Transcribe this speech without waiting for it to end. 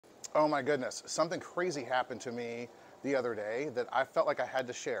Oh my goodness, something crazy happened to me the other day that I felt like I had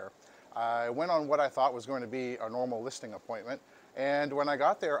to share. I went on what I thought was going to be a normal listing appointment, and when I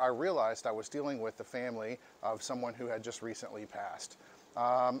got there, I realized I was dealing with the family of someone who had just recently passed.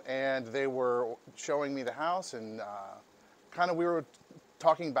 And they were showing me the house, and we were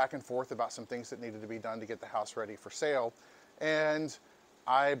talking back and forth about some things that needed to be done to get the house ready for sale. And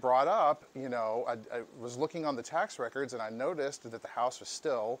I brought up, I was looking on the tax records and I noticed that the house was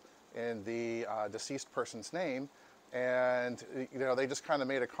still in the deceased person's name. And, they just kind of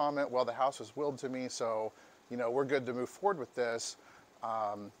made a comment, well, the house was willed to me, so, we're good to move forward with this.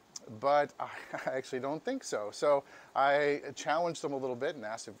 But I actually don't think so. So I challenged them a little bit and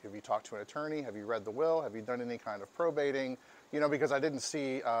asked, have you talked to an attorney? Have you read the will? Have you done any kind of probating? Because I didn't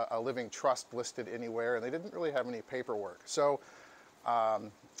see a living trust listed anywhere, and they didn't really have any paperwork. So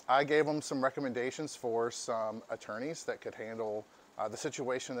I gave them some recommendations for some attorneys that could handle the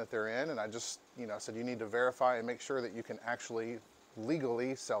situation that they're in, and I just said you need to verify and make sure that you can actually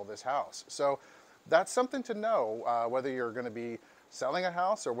legally sell this house. So that's something to know, whether you're going to be selling a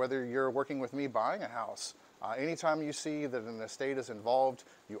house or whether you're working with me buying a house. Anytime you see that an estate is involved,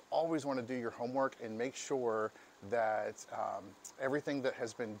 you always want to do your homework and make sure that everything that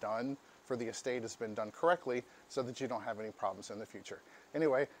has been done for the estate has been done correctly so that you don't have any problems in the future.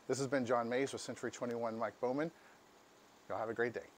 Anyway, this has been John Mays with Century 21 Mike Bowman. Y'all have a great day.